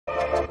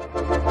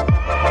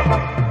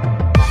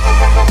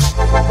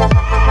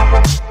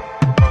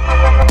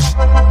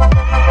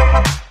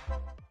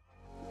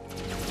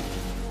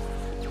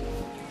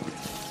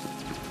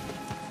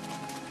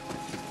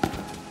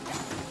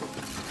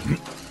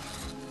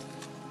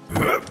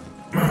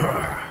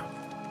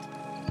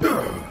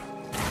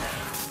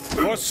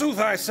Forsooth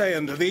I say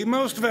unto thee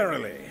most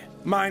verily,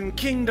 mine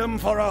kingdom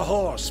for a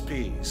horse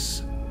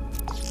piece.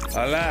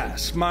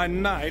 Alas, my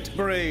knight,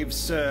 brave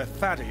Sir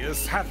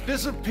Thaddeus, hath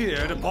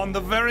disappeared upon the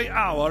very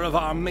hour of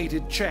our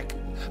mated check.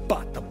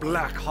 But the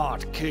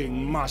Blackheart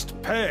King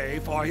must pay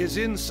for his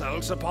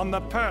insults upon the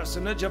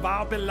personage of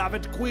our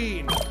beloved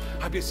queen.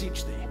 I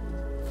beseech thee,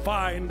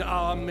 find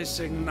our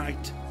missing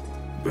knight.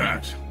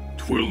 That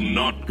 'twill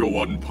not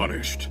go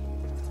unpunished.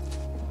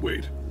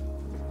 Wait,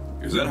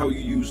 is that how you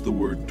use the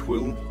word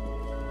twill?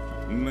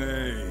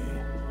 Nay.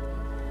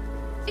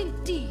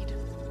 Indeed,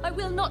 I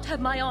will not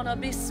have my honor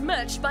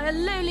besmirched by a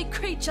lowly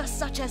creature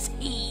such as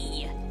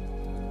he.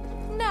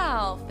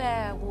 Now,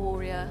 fair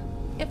warrior,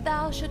 if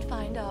thou should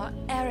find our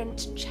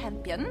errant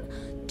champion,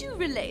 do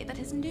relay that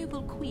his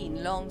noble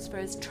queen longs for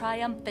his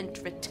triumphant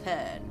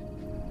return.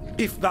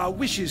 If thou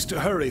wishes to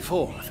hurry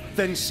forth,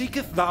 then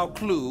seeketh thou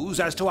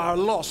clues as to our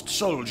lost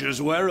soldier's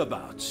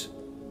whereabouts.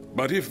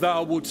 But if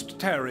thou wouldst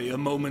tarry a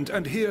moment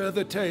and hear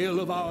the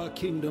tale of our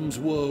kingdom's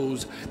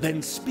woes,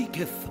 then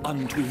speaketh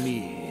unto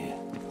me.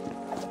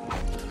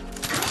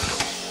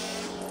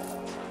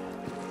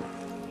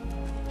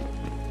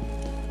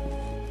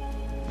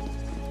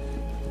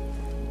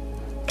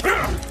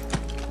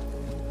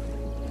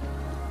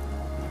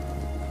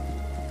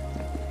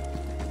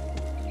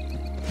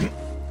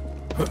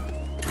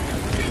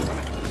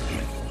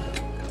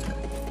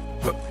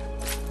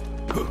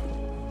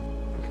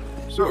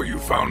 So you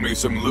found me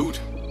some loot?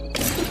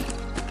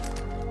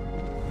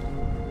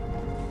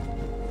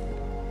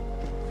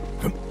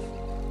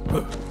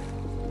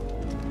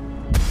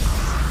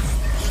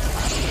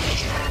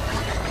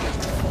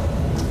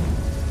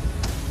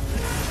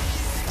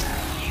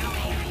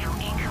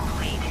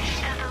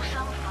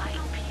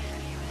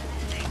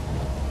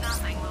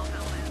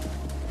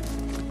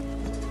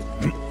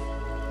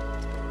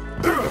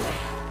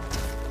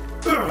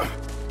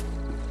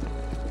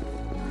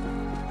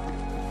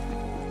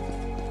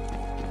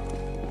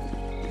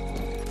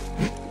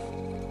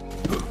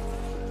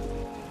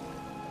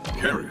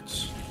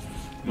 Carrots.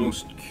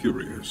 Most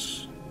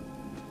curious.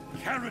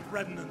 Carrot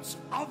remnants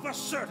of a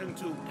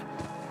certitude.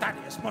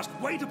 Thaddeus must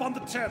wait upon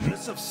the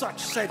terminus of such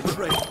said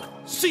trade.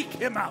 Seek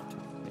him out.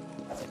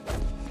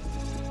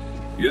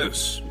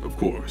 Yes, of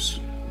course.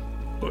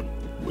 But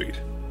wait,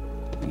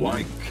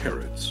 why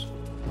carrots?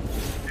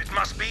 It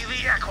must be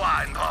the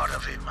equine part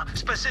of him,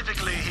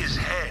 specifically his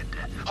head.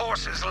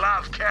 Horses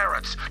love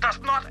carrots. Does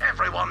not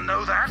everyone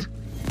know that?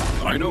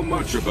 I know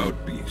much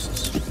about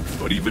beasts,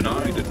 but even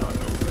I did not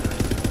know that.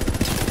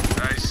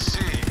 I see.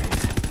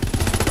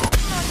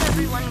 Not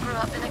everyone grew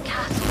up in a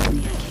castle,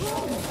 dear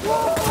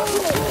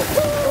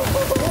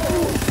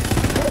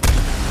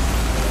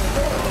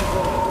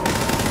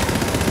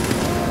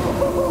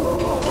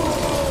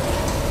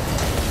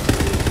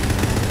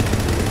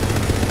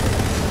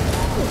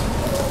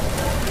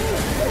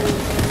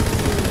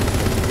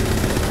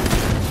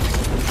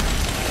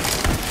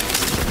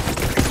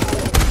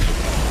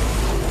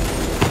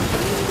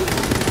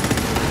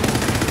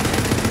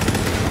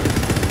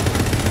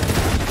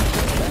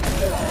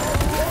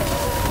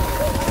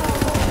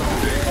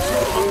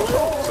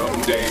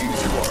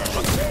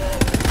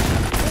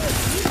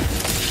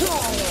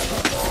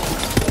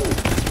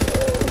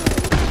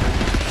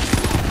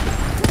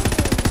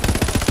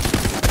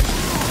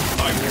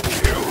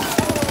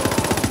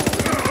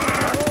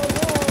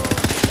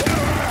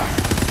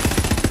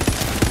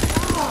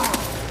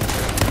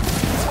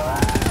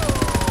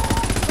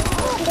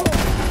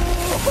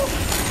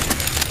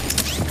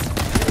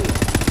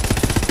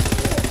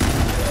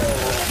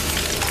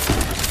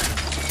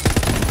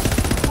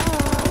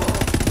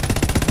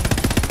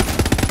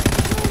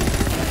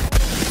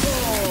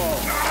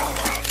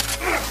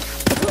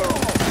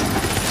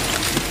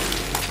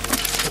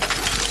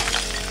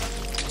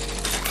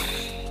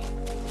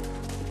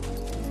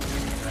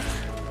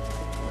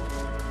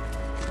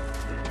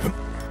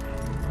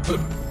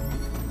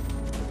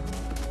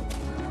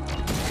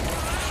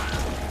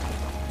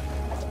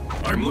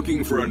I'm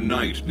looking for a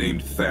knight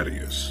named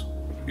Thaddeus.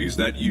 Is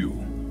that you?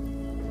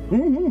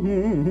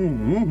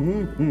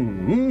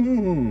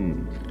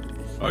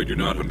 I do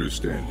not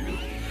understand you.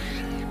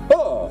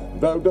 Ah,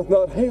 thou doth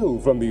not hail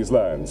from these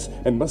lands,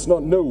 and must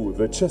not know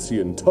the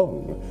Chessian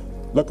tongue.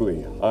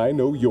 Luckily, I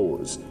know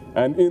yours,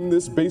 and in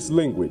this base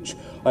language,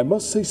 I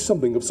must say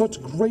something of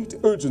such great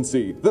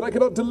urgency that I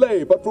cannot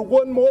delay but for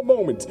one more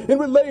moment in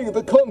relaying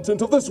the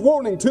content of this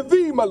warning to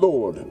thee, my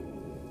lord.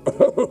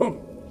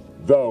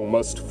 Thou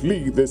must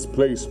flee this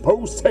place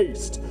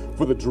post-haste,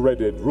 for the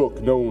dreaded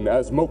rook known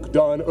as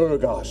Mokdan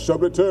Urgash shall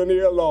return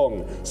ere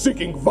long,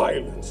 seeking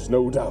violence,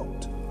 no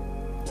doubt.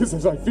 'Tis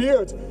as I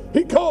feared.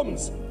 He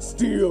comes!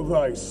 Steel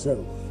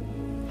thyself.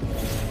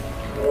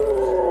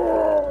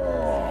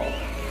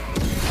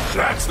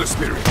 That's the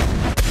spirit.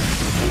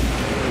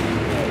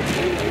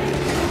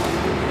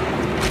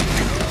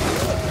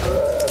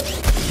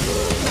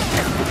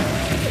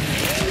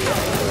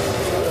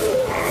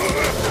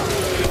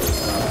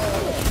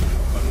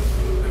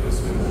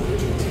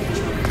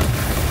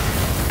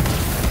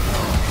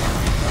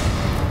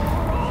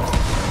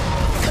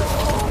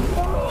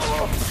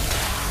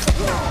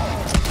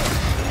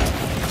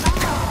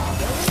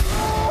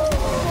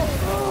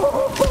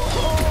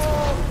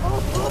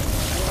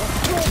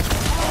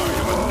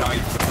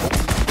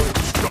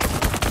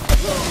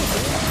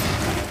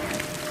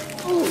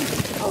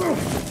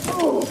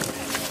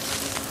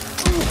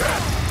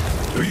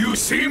 you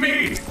see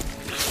me?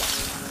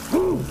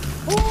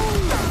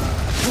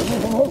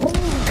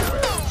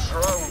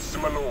 Trounce,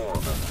 my lord.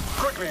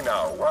 Quickly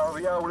now, while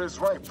the hour is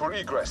ripe for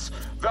egress.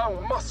 Thou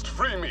must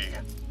free me.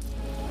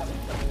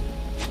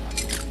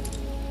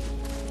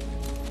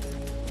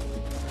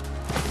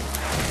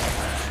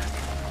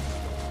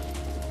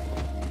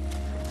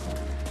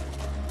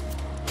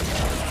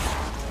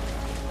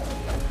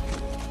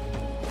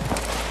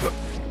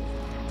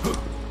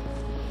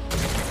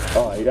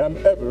 I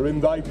am ever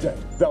in thy debt,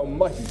 thou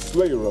mighty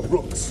slayer of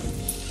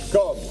rooks.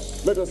 Come,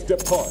 let us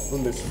depart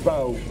from this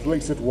foul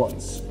place at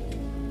once.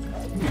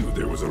 Knew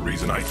there was a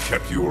reason I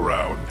kept you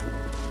around.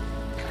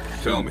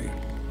 Tell me,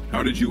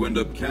 how did you end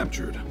up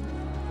captured?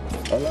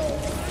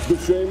 Alas, the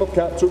shame of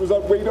capture is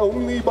outweighed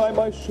only by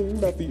my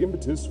shame at the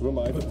impetus for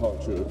my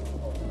departure.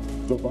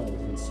 The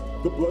violence,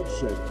 the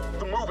bloodshed,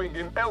 the moving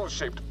in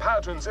L-shaped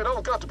patterns, it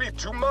all got to be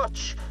too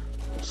much.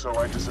 So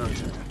I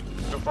deserted,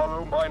 to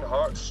follow mine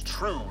heart's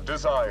true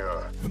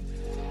desire.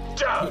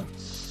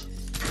 Dance!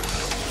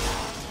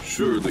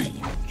 Surely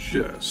you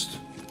jest.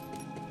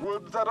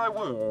 Would that I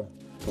were,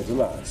 but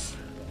alas.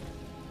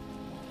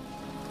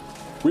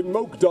 When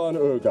Mokdan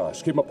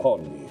Urgash came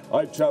upon me,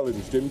 I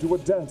challenged him to a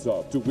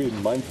dance-off to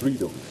win mine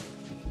freedom.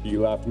 He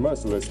laughed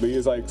mercilessly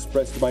as I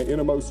expressed my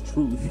innermost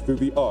truth through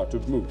the art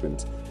of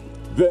movement.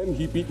 Then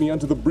he beat me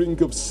onto the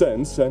brink of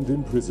sense and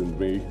imprisoned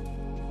me.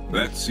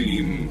 That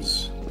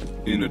seems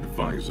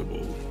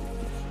inadvisable.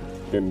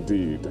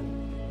 Indeed.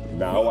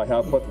 Now I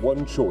have but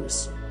one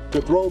choice, to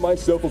throw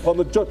myself upon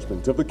the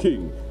judgment of the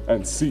king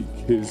and seek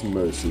his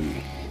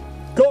mercy.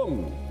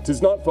 Come,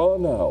 'tis not far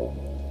now.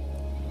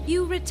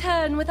 You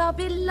return with our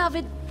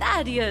beloved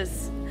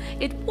Thaddeus.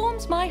 It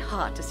warms my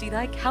heart to see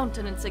thy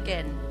countenance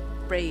again,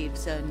 brave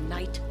Sir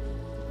Knight.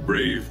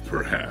 Brave,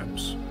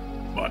 perhaps,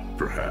 but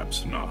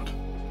perhaps not.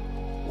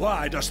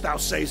 Why dost thou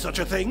say such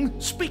a thing?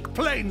 Speak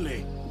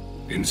plainly.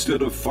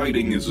 Instead of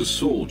fighting as a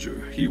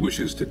soldier, he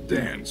wishes to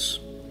dance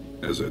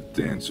as a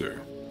dancer.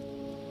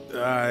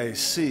 I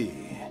see.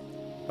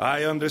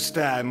 I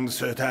understand,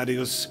 Sir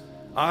Thaddeus.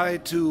 I,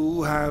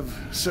 too, have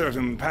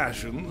certain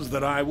passions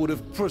that I would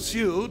have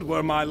pursued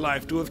were my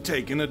life to have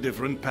taken a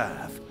different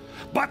path.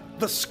 But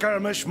the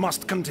skirmish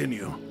must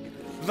continue.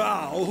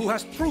 Thou, who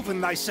hast proven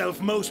thyself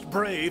most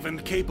brave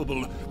and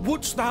capable,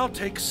 wouldst thou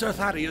take Sir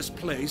Thaddeus'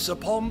 place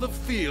upon the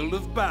field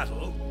of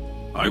battle?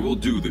 I will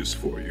do this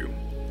for you,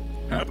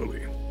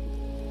 happily.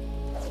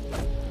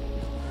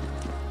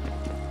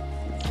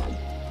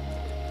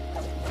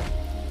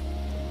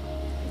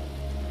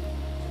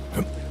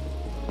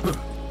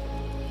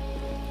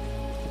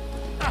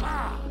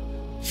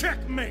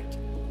 Checkmate!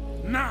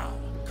 Now,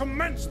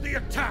 commence the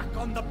attack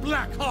on the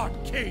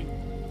Blackheart King!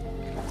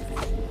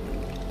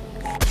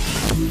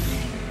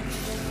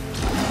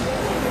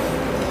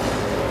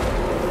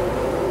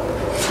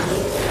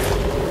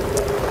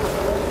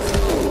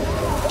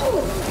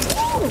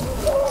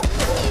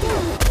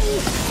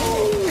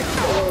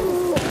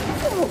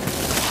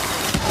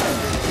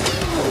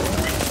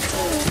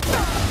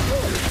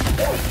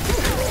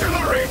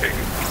 Accelerating!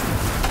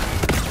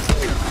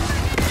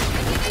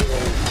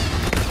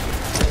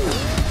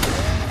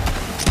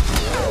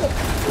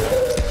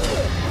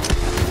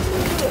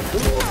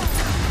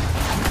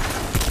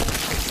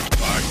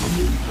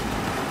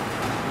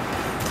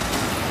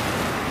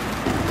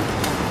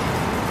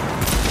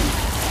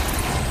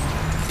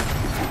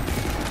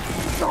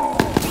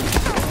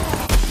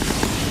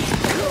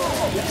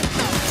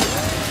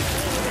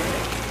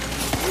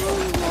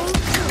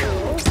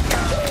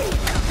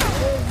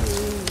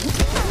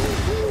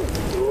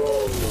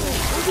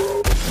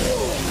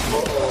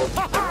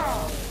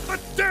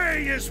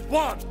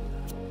 Won!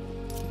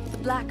 The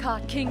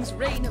Blackheart King's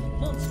reign of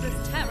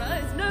monstrous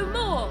terror is no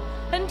more,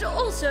 and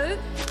also,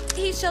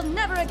 he shall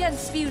never again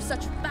spew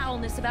such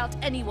foulness about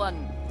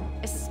anyone,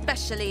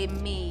 especially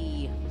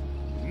me.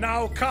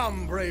 Now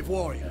come, brave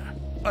warrior,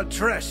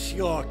 address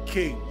your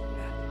king.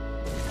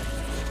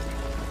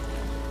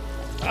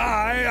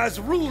 I, as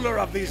ruler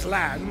of these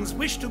lands,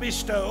 wish to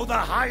bestow the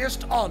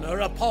highest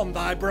honor upon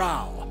thy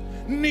brow.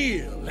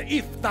 Kneel,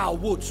 if thou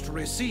wouldst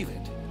receive it.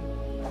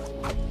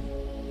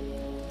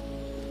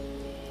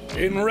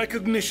 In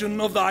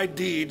recognition of thy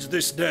deeds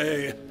this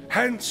day,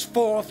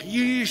 henceforth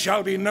ye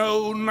shall be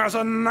known as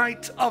a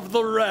knight of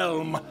the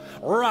realm.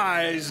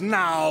 Rise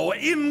now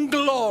in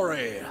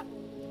glory.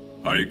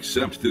 I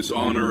accept this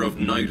honor of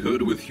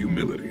knighthood with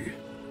humility.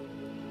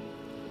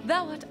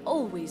 Thou art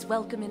always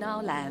welcome in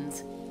our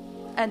lands,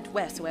 and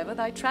wheresoever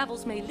thy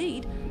travels may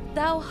lead,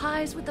 thou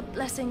hies with the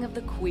blessing of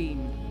the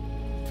Queen.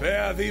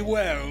 Fare thee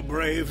well,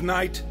 brave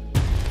knight.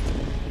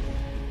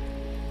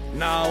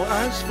 Now,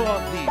 as for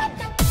thee,